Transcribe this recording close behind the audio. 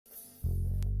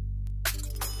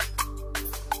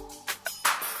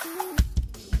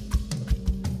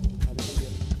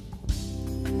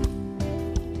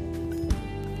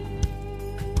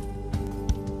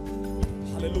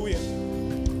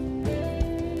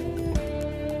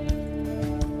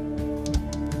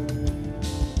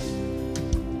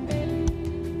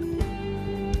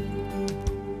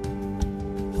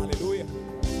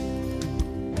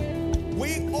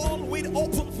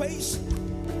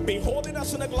beholding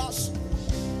us in a glass,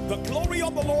 the glory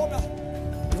of the Lord,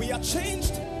 we are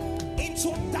changed into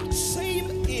that same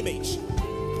image,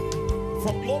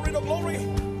 from glory to glory,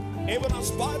 even as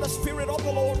by the Spirit of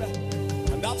the Lord.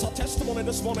 And that's our testimony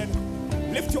this morning.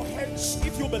 Lift your hands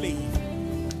if you believe.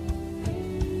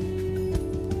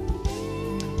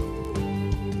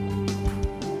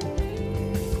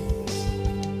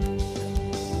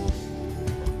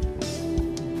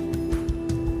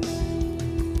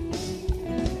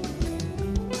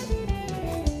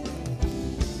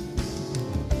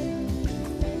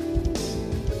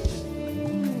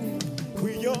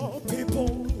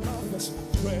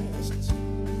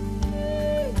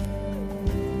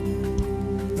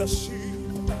 The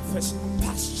sheep of his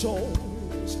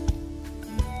pastures.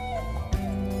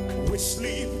 We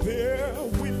sleep there,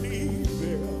 we live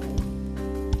there,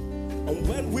 and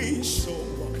when we show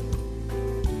up,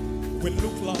 we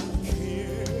look like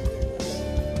him.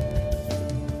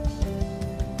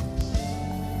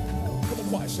 Come on,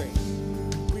 choir, sing.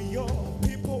 We are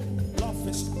people of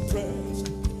his presence.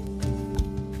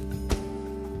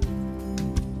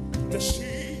 The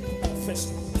sheep of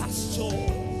his pasture.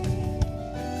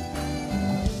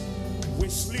 We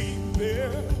sleep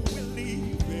there, we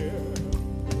live there,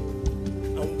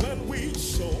 and when we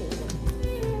show,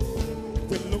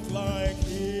 we look like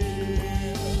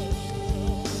him.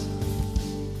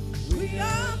 We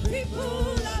are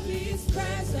people of his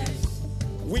presence.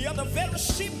 We are the very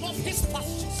sheep of his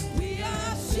pastures. We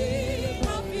are sheep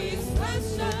of his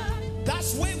pasture.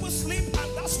 That's where we sleep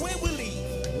and that's where we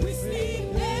live. We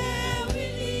sleep there, we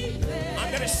live there.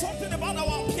 And there is something about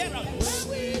our appearance.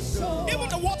 When we show, even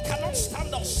the world cannot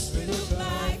stand us. we look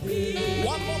like him.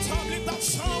 One more time, lift that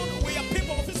sound. We are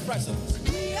people of his presence.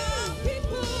 We are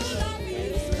people of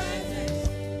his presence.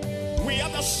 We are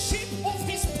the sheep of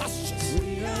his pastures.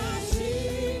 We are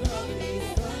sheep of his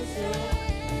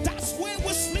pasture. That's where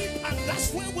we sleep and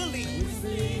that's where we live. We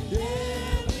sleep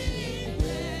there, we live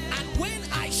there. And when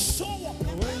I show up,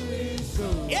 When we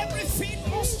show, everything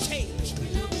must change. we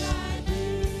look like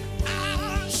him.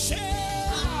 I shall.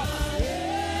 I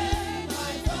am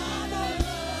my Father.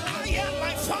 I am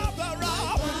my Father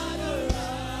up.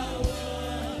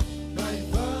 My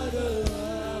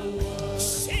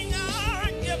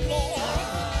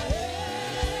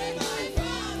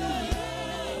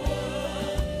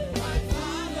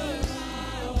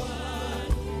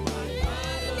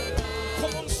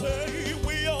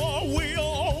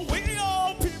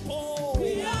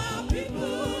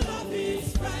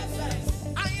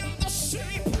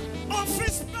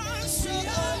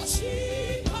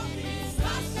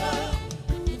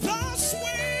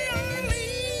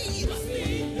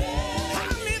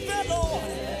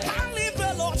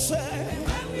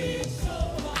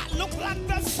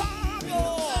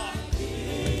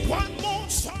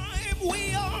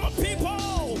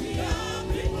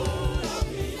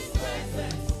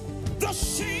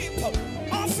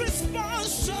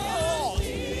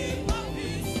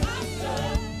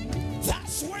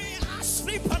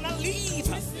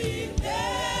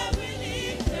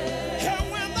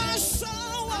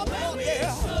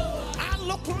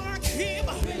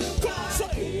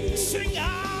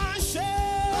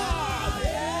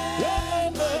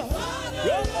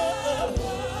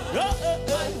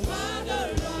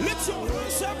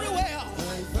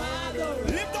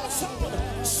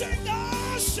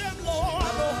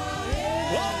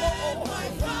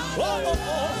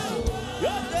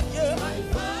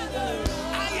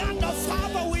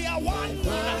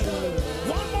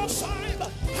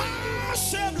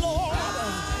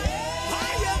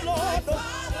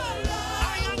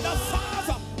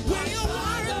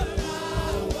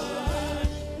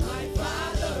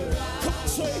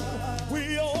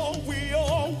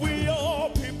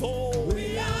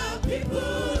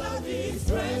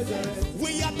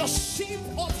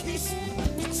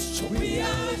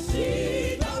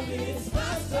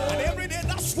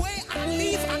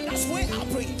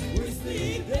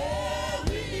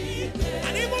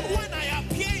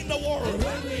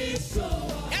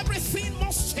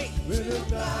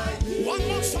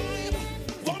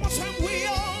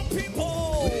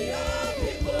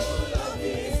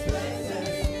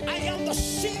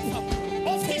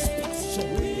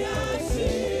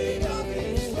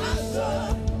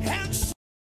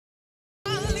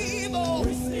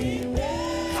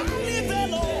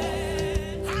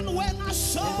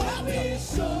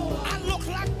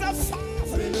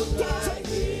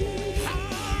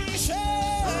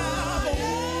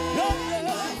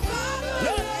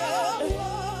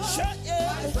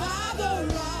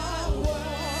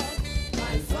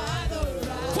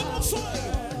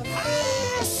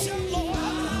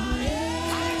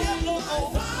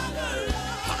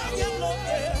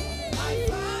yeah. My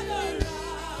Father,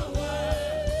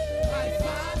 my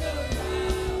Father,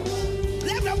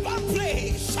 Let the band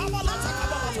play. Shabalata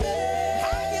kabalata.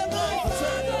 Higher Lord.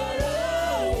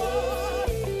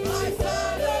 my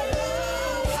Father,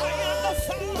 Higher the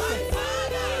Father. my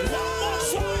Father, One more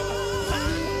time.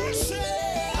 Hashem.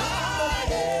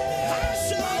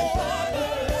 Hashem, Lord.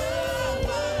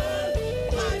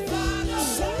 my Father,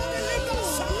 Somebody lift that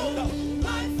sound.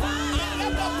 my Father, And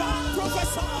let the band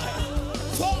prophesy.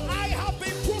 For I have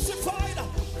been crucified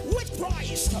with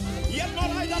Christ. Yet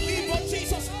not I that live, but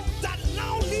Jesus that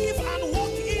now live and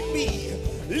walk in me.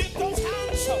 Lift those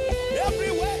hands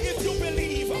everywhere if you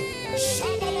believe.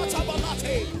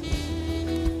 Shabalatabalate.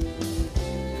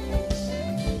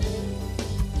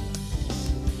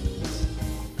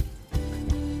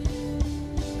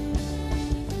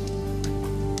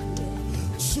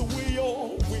 So we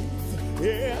all with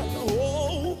an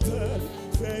open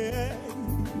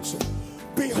face,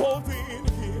 beholding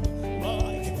him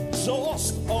like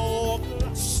just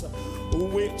us,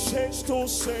 we change to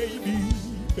same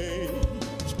image.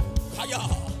 Hiya.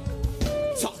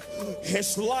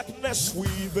 His likeness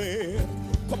within.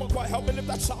 Come on, quiet, help me lift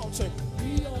that sound. Say,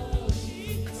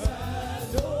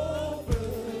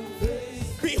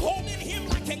 beholding him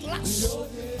like a glass.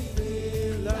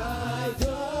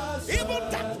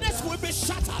 Even darkness will be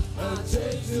shattered.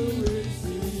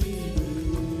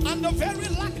 And the very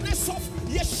likeness of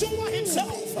Yeshua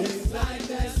himself.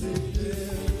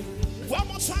 One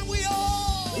more time, we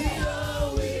all.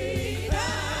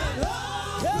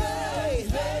 Hey,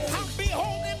 I'm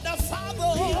beholding the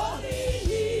Father.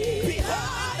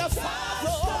 Beholding the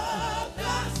Father.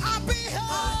 I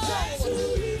behold.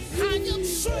 How you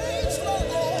change,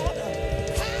 Lord.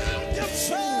 How you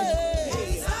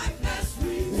change.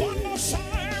 One more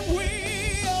time, we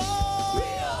all.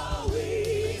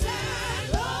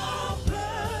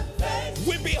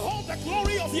 We behold the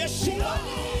glory of Yeshua.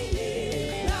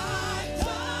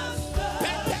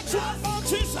 Perpetual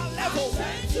mountains are leveled.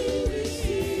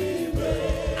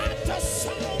 At the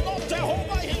sound of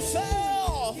Jehovah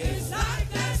himself.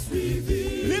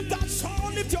 Lift that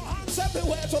sound, lift your hands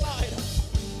everywhere tonight.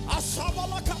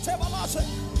 Asabalakatebalase.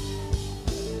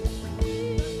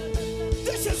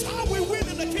 This is how we win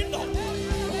in the kingdom.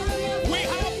 We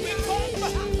have become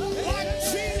like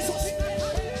Jesus.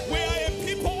 We are a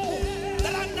people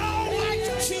that are now like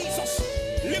Jesus.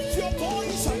 Lift your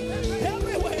voice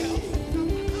everywhere.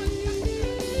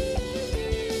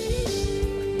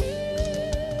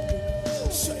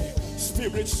 Say,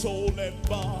 spirit, soul, and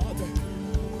body.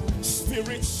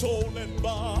 Spirit, soul, and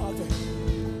body.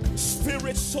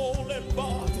 Spirit, soul, and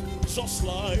body. Just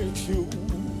like you.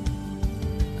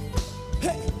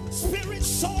 Hey, spirit,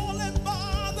 soul, and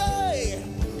body.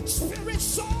 Spirit,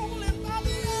 soul, and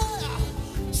body.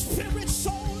 Yeah. Spirit,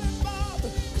 soul, and body.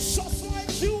 Just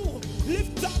like you.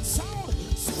 Lift that sound.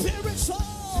 Spirit, soul.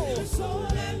 Spirit, soul,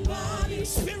 and body.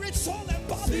 Spirit, soul, and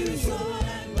body. Spirit, soul,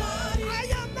 and body. I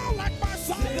am not like my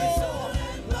Spirit, Father. soul,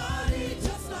 and body,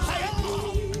 just I like am.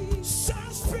 me.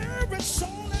 Son, spirit,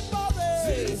 soul, and body.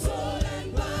 Spirit, soul,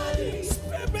 and body.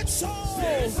 Spirit, soul.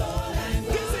 Spirit, soul, and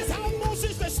body. This is how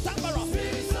Moses the stammerer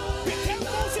Spirit, soul, became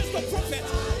Moses the prophet.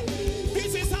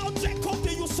 This is how Jacob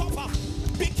the usurper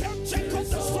became Jacob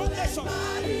the strong nation.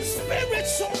 Spirit,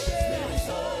 soul. Spirit,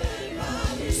 soul, and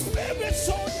body. Spirit,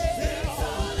 soul.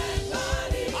 Soul, and body.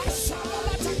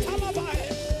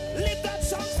 Lift that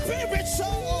sound. Spirit, soul.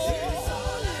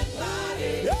 Soul, and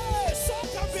body. Yeah, soul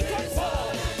can become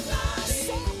Paul.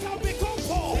 Soul can become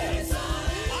Paul.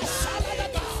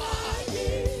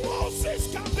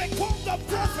 Moses can become the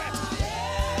prophet.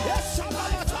 Yes,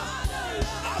 Shabbat.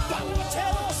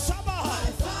 Abalatero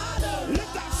Sabah.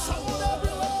 Lift that sound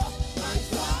everywhere.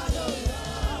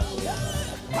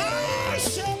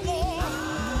 Hashem, Lord.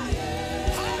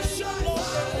 Hashem, Lord.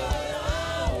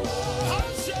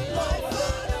 Hashem, Lord.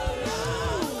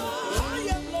 I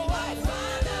am Lord.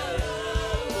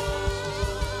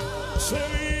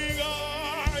 Sing,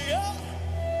 I am.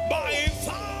 My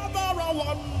Father, I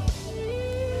one.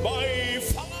 My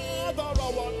Father,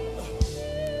 I one.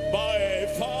 My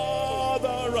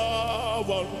Father, I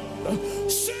one.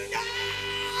 Sing,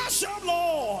 Hashem,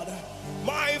 Lord.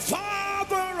 My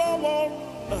Father, I one.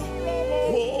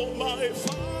 Oh, my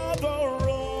Father,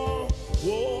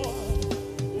 oh,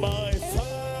 my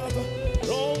Father,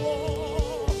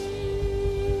 oh.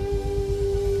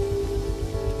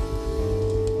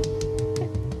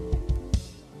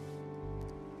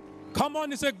 Come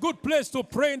on, it's a good place to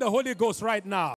pray in the Holy Ghost right now.